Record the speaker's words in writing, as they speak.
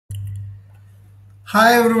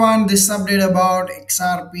Hi everyone, this update about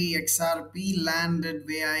XRP. XRP landed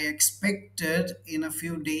where I expected in a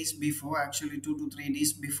few days before, actually 2 to 3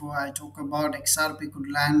 days before. I talk about XRP could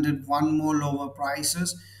landed one more lower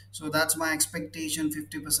prices. So that's my expectation,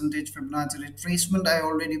 50 percentage Fibonacci retracement. I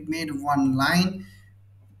already made one line.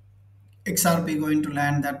 XRP going to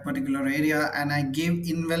land that particular area, and I gave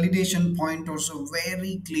invalidation point also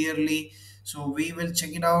very clearly. So we will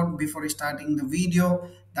check it out before starting the video,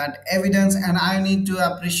 that evidence. And I need to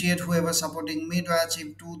appreciate whoever supporting me to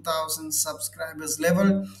achieve 2000 subscribers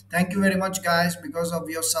level. Thank you very much guys. Because of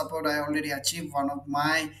your support I already achieved one of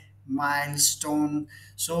my milestone.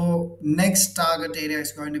 So next target area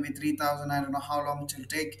is going to be 3000. I don't know how long it will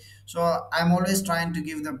take. So I'm always trying to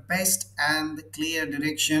give the best and the clear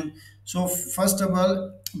direction. So first of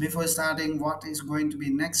all, before starting what is going to be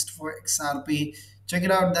next for XRP, check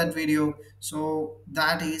it out that video. So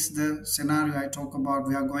that is the scenario I talk about.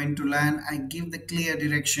 We are going to land. I give the clear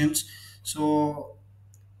directions. So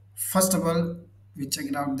first of all, we check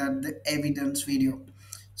it out that the evidence video.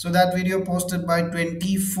 So that video posted by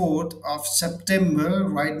 24th of September,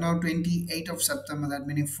 right now 28th of September, that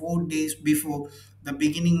meaning 4 days before the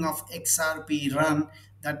beginning of XRP run.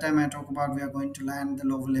 That time I talk about we are going to land the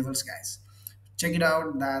lower levels, guys. Check it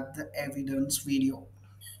out that the evidence video.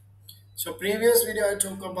 So previous video I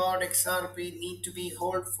talk about XRP need to be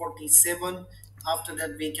hold 47. After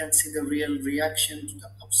that we can see the real reaction to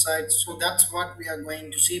the upside. So that's what we are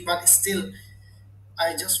going to see. But still,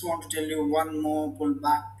 I just want to tell you one more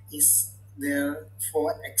pullback is there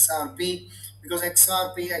for XRP, because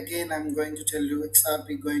XRP again I'm going to tell you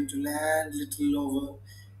XRP going to land little over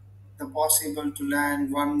the possible to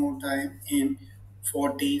land one more time in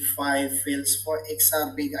 45 fields for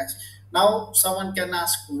XRP, guys. Now someone can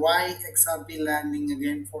ask why XRP landing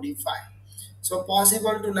again 45. So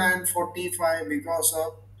possible to land 45 because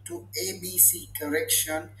of to ABC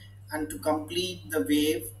correction and to complete the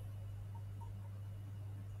wave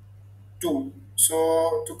 2.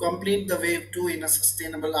 So to complete the wave 2 in a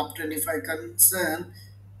sustainable uptrend, if I concern,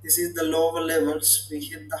 this is the lower levels. We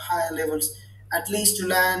hit the higher levels at least to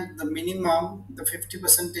land the minimum, the 50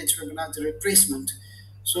 percentage Fibonacci retracement.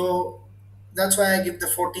 So that's why I give the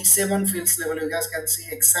 47 fields level. You guys can see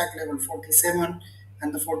exact level 47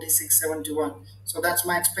 and the 46.71. So that's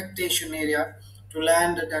my expectation area to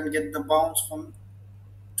land it and get the bounce from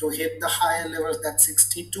to hit the higher levels. That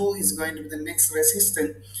 62 is going to be the next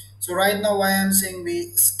resistance. So right now why I'm saying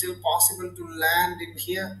we still possible to land in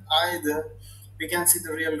here, either we can see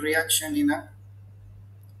the real reaction in a,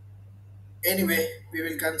 anyway we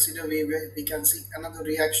will consider we can see another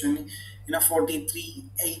reaction in a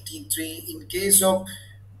 43.83. In case of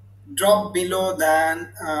drop below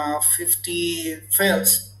than 50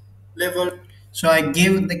 fails level. So I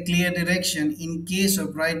give the clear direction in case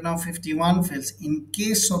of right now 51 fails. In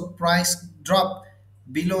case of price drop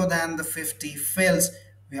below than the 50 fails,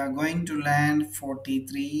 we are going to land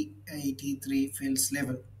 43.83 fails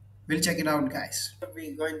level. We'll check it out, guys.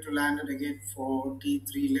 We're going to land it again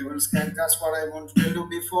 43 levels, guys. That's what I want to tell you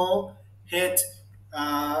before hit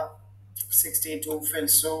 62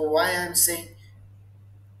 fails. So why I'm saying,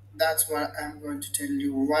 that's what I'm going to tell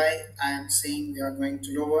you why I am saying we are going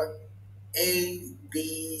to lower. A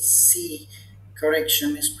B C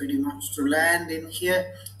correction is pretty much to land in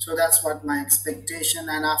here. So that's what my expectation,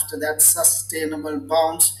 and after that sustainable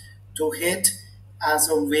bounce to hit as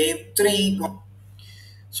a wave 3.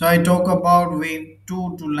 So I talk about wave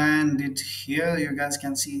 2 to land it here. You guys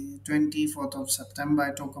can see 24th of September.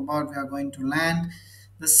 I talk about we are going to land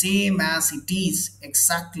the same as it is,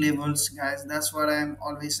 exact levels, guys. That's what I'm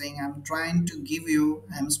always saying. I'm trying to give you,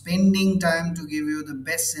 I'm spending time to give you the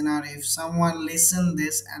best scenario. If someone listen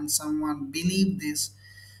this and someone believe this,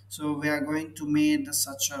 so we are going to make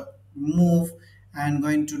such a move and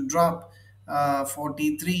going to drop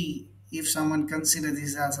 43. If someone consider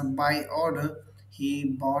this as a buy order, he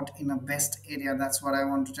bought in a best area. That's what I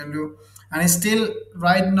want to tell you. And still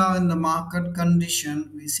right now in the market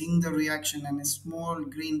condition, we seeing the reaction and a small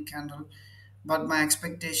green candle, but my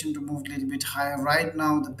expectation to move a little bit higher. Right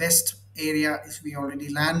now the best area is we already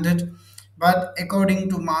landed, but according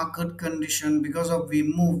to market condition, because of we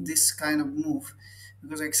move this kind of move,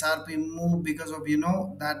 because XRP move because of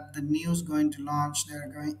that the news going to launch, they're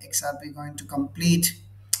going XRP going to complete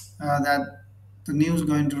that the news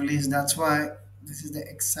going to release. That's why this is the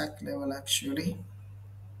exact level actually.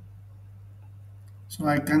 So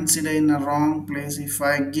I consider in a wrong place. If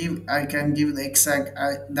I give, I can give the exact.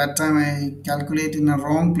 That time I calculate in a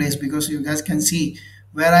wrong place, because you guys can see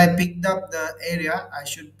where I picked up the area. I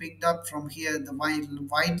should picked up from here the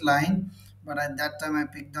white line, but at that time I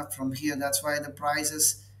picked up from here. That's why the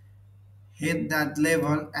prices hit that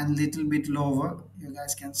level and little bit lower. You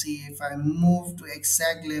guys can see if I move to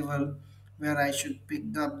exact level where I should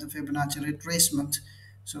pick up the Fibonacci retracement,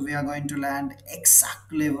 so we are going to land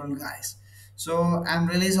exact level, guys. So I'm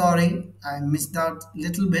really sorry I missed out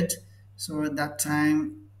little bit. So at that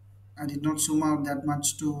time I did not zoom out that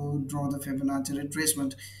much to draw the Fibonacci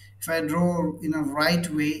retracement. If I draw in a right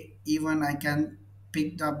way, even I can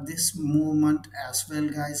pick up this movement as well,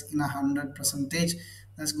 guys, in 100%.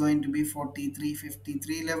 That's going to be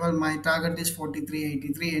 43.53 level. My target is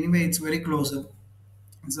 43.83. Anyway, it's very closer.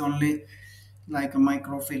 It's only like a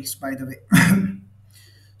micro fills, by the way.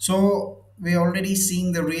 So we already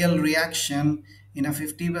seen the real reaction in a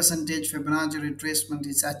 50 percentage Fibonacci retracement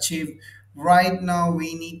is achieved. Right now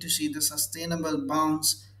we need to see the sustainable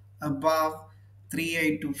bounce above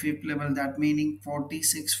 38 to fifth level, that meaning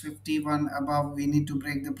 46.51 above. We need to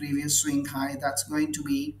break the previous swing high, that's going to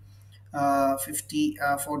be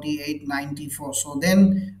 48.94. So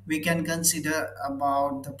then we can consider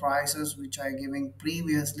about the prices which I giving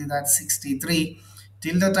previously, that's 63,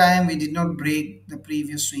 till the time we did not break the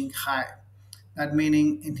previous swing high. That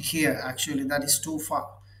meaning in here actually that is too far,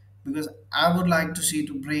 because I would like to see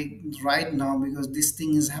to break right now, because this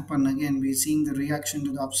thing has happened again. We're seeing the reaction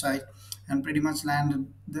to the upside and pretty much landed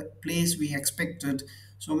the place we expected.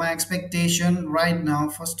 So my expectation right now,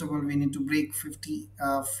 first of all, we need to break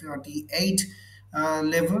 48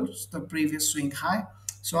 levels, the previous swing high.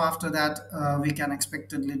 So after that, we can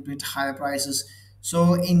expect a little bit higher prices.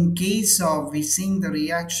 So in case of we seeing the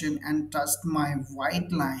reaction and touch my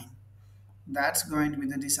white line, that's going to be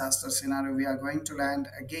the disaster scenario. We are going to land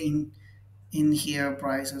again in here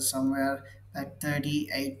prices somewhere at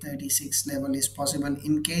 38, 36 level is possible.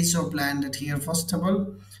 In case of landed here, first of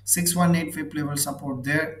all, 618 fifth level support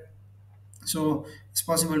there. So it's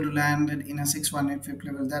possible to land it in a 618 fifth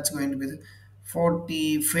level. That's going to be the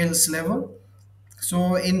 40 fills level.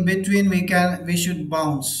 So in between we should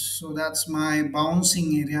bounce. So that's my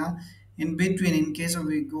bouncing area. In between, in case of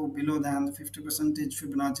we go below than the 50 percentage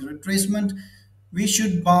Fibonacci retracement, we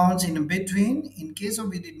should bounce in between. In case of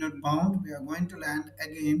we did not bounce, we are going to land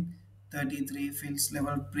again 33 fields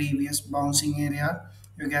level previous bouncing area.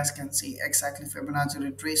 You guys can see exactly Fibonacci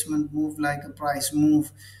retracement move like a price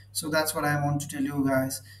move. So that's what I want to tell you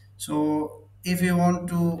guys. So if you want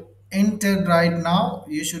to enter right now,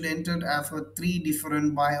 you should enter for three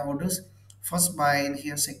different buy orders. First buy in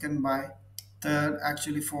here, second buy, third,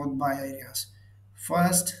 actually fourth buy areas.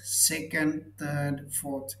 First, second, third,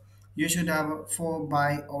 fourth. You should have four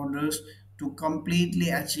buy orders to completely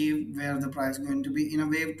achieve where the price is going to be. In a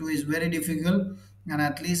wave 2 is very difficult, and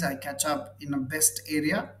at least I catch up in a best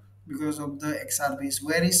area because of the XRP is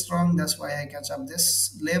very strong. That's why I catch up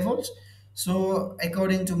this levels. So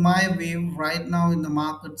according to my view, right now in the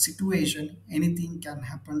market situation, anything can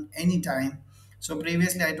happen anytime. So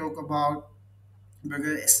previously I talked about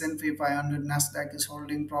because S&P 500 Nasdaq is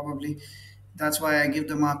holding probably. That's why I give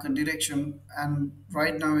the market direction, and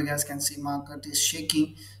right now you guys can see market is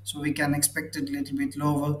shaking, so we can expect it a little bit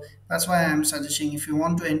lower. That's why I'm suggesting if you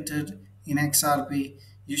want to enter in XRP,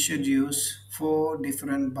 you should use four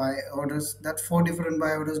different buy orders. That four different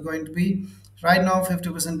buy orders going to be right now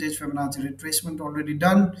 50 percentage Fibonacci retracement already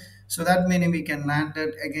done. So that meaning we can land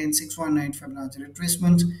it again 618 Fibonacci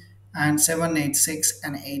retracement and 786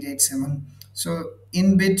 and 887. So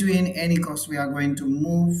in between any cost, we are going to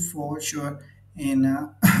move for sure in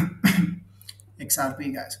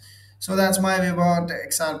XRP, guys. So that's my view about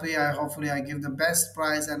XRP. I hopefully I give the best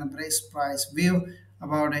price and a best price view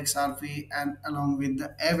about XRP and along with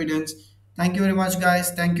the evidence. Thank you very much,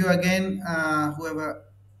 guys. Thank you again, whoever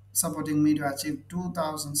supporting me to achieve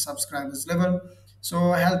 2,000 subscribers level.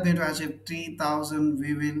 So help me to achieve 3,000.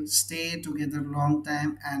 We will stay together long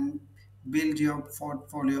time and build your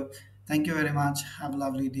portfolio. Thank you very much. Have a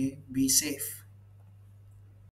lovely day. Be safe.